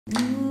Oh,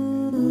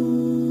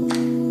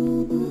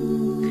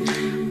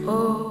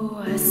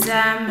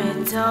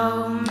 Sammy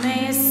told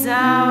me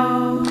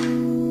so.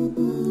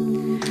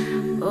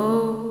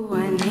 Oh,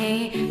 when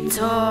he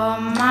tore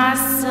my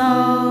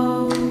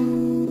soul.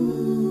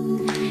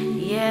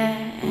 Yeah,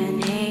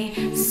 and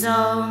he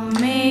sold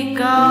me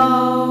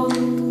gold.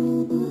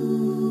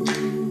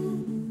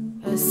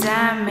 Oh,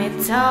 Sammy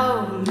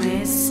told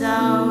me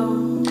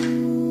so.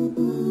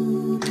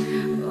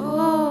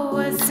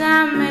 Oh,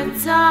 Sammy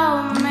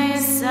told me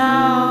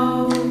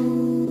so.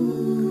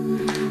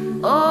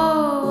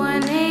 Oh,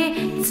 when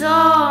he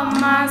tore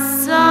my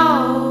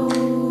soul.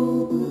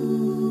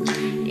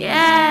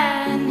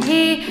 Yeah, and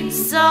he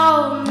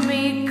sold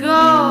me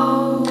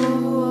gold.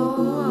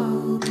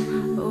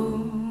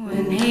 Oh,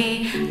 and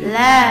he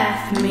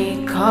left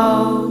me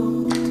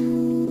cold.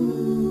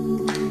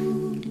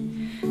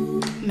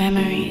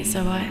 Memories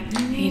are what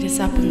heat us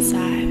up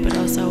inside, but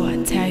also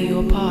what tear you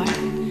apart.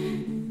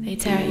 They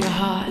tear at your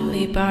heart,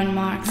 leave burn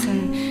marks,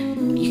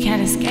 and you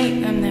can't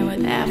escape them. They were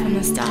there from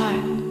the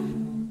start.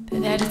 They're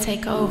there to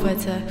take over,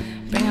 to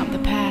bring up the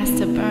past,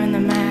 to burn the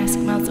mask,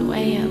 melt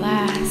away at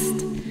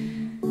last.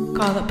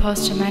 Call it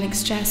post-traumatic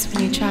stress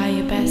when you try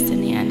your best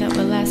and you end up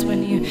with less.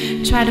 When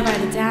you try to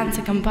write it down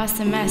to combust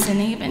a mess, and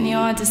even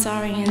you're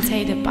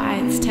disorientated by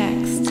its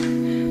text.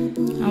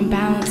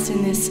 Unbalanced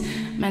in this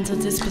mental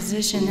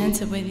disposition,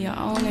 enter with your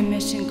own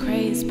emission,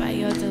 crazed by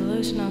your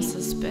delusional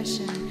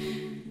suspicion.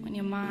 When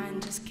your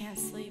mind just can't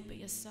sleep, but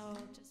your soul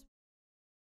just